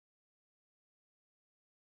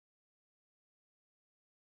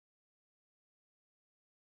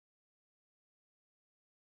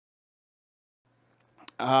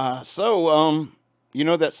You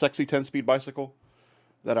know that sexy 10-speed bicycle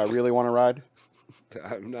that I really want to ride?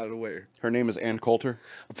 I'm not aware. Her name is Ann Coulter.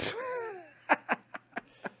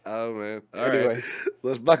 Oh, man. All Anyway. right.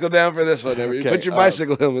 Let's buckle down for this one. Okay, Put your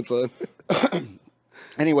bicycle helmets on.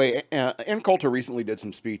 Anyway, Ann Coulter recently did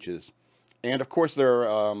some speeches. And, of course, there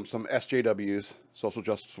are some SJWs, social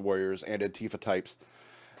justice warriors, and Antifa types,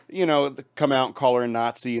 that come out and call her a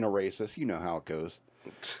Nazi and a racist. You know how it goes.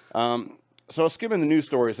 So I was skimming the news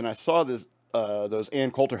stories, and I saw those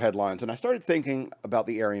Ann Coulter headlines, and I started thinking about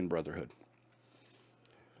the Aryan Brotherhood.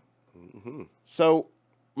 Mm-hmm. So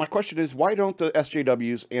my question is, why don't the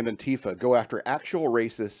SJWs and Antifa go after actual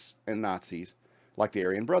racists and Nazis like the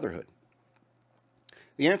Aryan Brotherhood?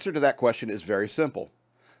 The answer to that question is very simple.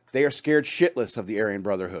 They are scared shitless of the Aryan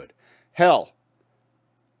Brotherhood. Hell,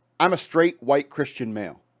 I'm a straight white Christian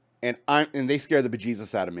male, and they scare the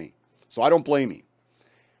bejesus out of me. So I don't blame you.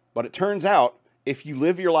 But it turns out, if you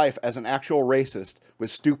live your life as an actual racist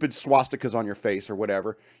with stupid swastikas on your face or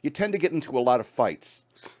whatever, you tend to get into a lot of fights.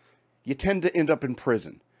 You tend to end up in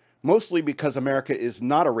prison. Mostly because America is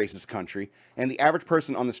not a racist country, and the average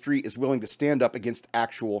person on the street is willing to stand up against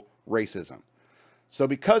actual racism. So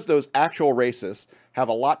because those actual racists have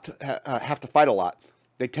to fight a lot,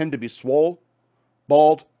 they tend to be swole,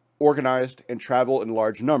 bald, organized, and travel in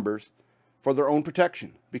large numbers for their own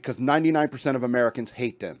protection, because 99% of Americans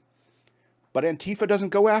hate them. But Antifa doesn't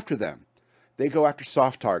go after them. They go after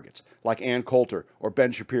soft targets, like Ann Coulter or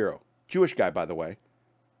Ben Shapiro. Jewish guy, by the way.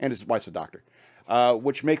 And his wife's a doctor.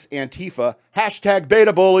 Which makes Antifa hashtag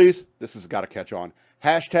beta bullies. This has got to catch on.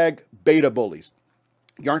 Hashtag beta bullies.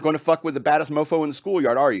 You aren't going to fuck with the baddest mofo in the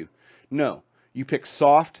schoolyard, are you? No. You pick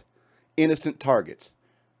soft, innocent targets.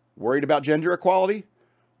 Worried about gender equality?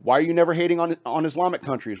 Why are you never hating on Islamic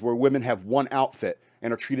countries where women have one outfit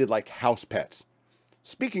and are treated like house pets?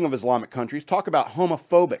 Speaking of Islamic countries, talk about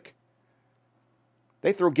homophobic.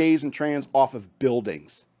 They throw gays and trans off of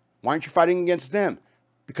buildings. Why aren't you fighting against them?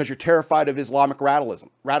 Because you're terrified of Islamic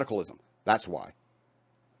radicalism. That's why.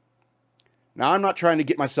 Now, I'm not trying to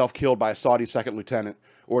get myself killed by a Saudi second lieutenant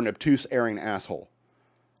or an obtuse Aryan asshole.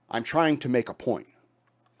 I'm trying to make a point.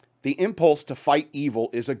 The impulse to fight evil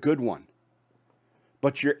is a good one.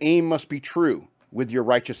 But your aim must be true with your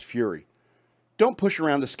righteous fury. Don't push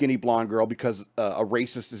around the skinny blonde girl because a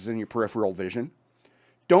racist is in your peripheral vision.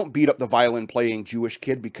 Don't beat up the violin-playing Jewish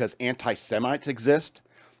kid because anti-Semites exist.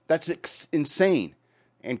 That's insane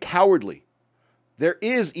and cowardly. There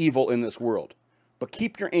is evil in this world, but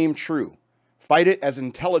keep your aim true. Fight it as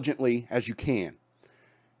intelligently as you can.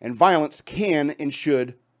 And violence can and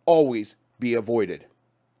should always be avoided.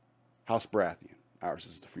 House Baratheon. Ours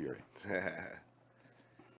is the Fury.